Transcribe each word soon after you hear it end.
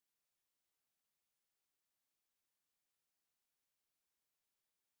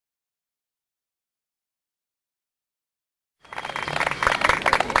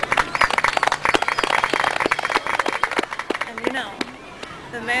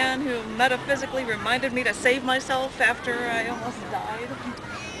man who metaphysically reminded me to save myself after I almost died,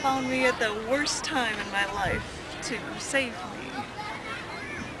 found me at the worst time in my life to save me.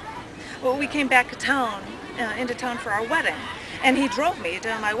 Well, we came back to town, into town for our wedding, and he drove me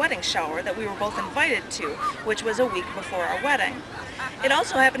to my wedding shower that we were both invited to, which was a week before our wedding. It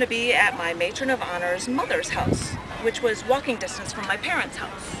also happened to be at my matron of honor's mother's house, which was walking distance from my parents'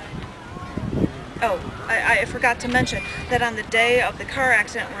 house. Oh, I forgot to mention that on the day of the car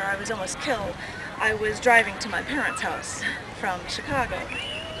accident where I was almost killed, I was driving to my parents' house from Chicago.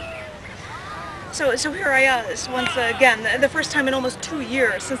 So here I was, once again, the first time in almost 2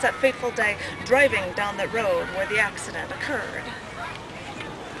 years since that fateful day, driving down the road where the accident occurred.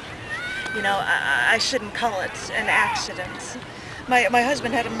 You know, I shouldn't call it an accident. My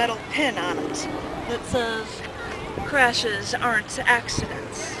husband had a metal pin on it that says, "Crashes aren't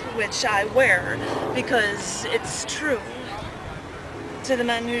accidents," which I wear because it's true. To the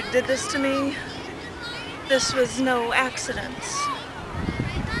man who did this to me, this was no accident.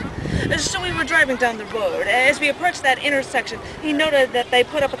 So we were driving down the road. As we approached that intersection, he noted that they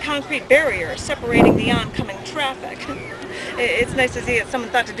put up a concrete barrier separating the oncoming traffic. It's nice to see that someone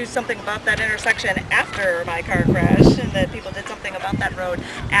thought to do something about that intersection after my car crash, and that people did something about that road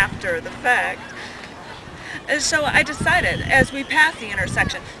after the fact. So I decided, as we passed the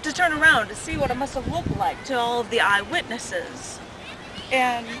intersection, to turn around to see what it must have looked like to all of the eyewitnesses.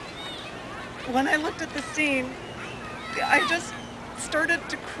 And when I looked at the scene, I just started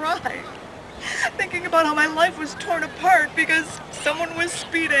to cry, thinking about how my life was torn apart because someone was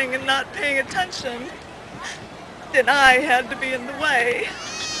speeding and not paying attention, and I had to be in the way.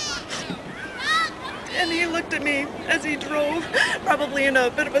 And he looked at me as he drove, probably in a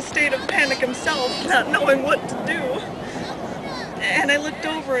bit of a state of panic himself, not knowing what to do. And I looked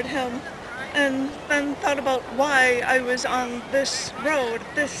over at him and then thought about why I was on this road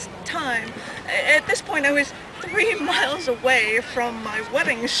at this time. At this point, I was 3 miles away from my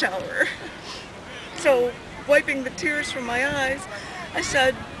wedding shower. So, wiping the tears from my eyes, I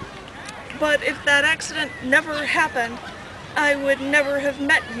said, "But if that accident never happened, I would never have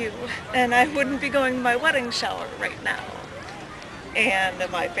met you, and I wouldn't be going to my wedding shower right now." And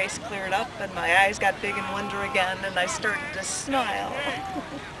my face cleared up, and my eyes got big in wonder again, and I started to smile.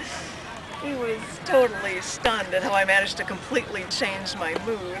 He was totally stunned at how I managed to completely change my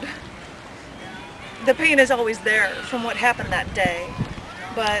mood. The pain is always there from what happened that day,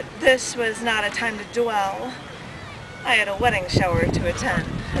 but this was not a time to dwell. I had a wedding shower to attend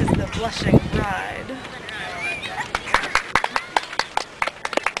as the blushing bride.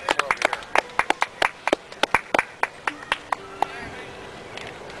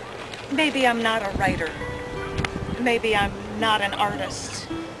 Maybe I'm not a writer. Maybe I'm not an artist.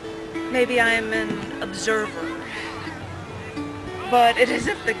 Maybe I'm an observer. But it is as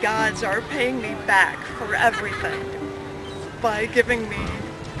if the gods are paying me back for everything by giving me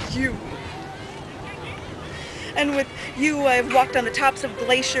you. And with you, I've walked on the tops of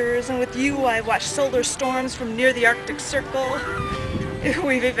glaciers, and with you, I've watched solar storms from near the Arctic Circle.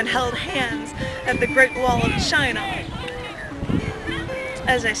 We've even held hands at the Great Wall of China.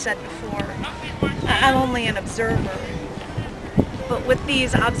 As I said before, I'm only an observer. But with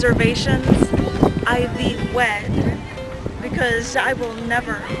these observations, I thee wed, because I will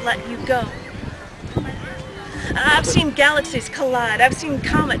never let you go. I've seen galaxies collide, I've seen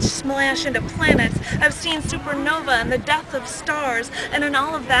comets smash into planets, I've seen supernova and the death of stars, and in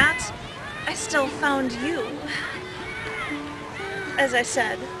all of that, I still found you. As I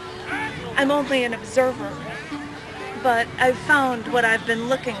said, I'm only an observer, but I've found what I've been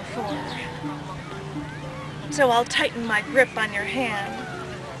looking for. So I'll tighten my grip on your hand,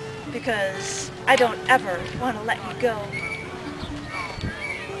 because I don't ever want to let you go.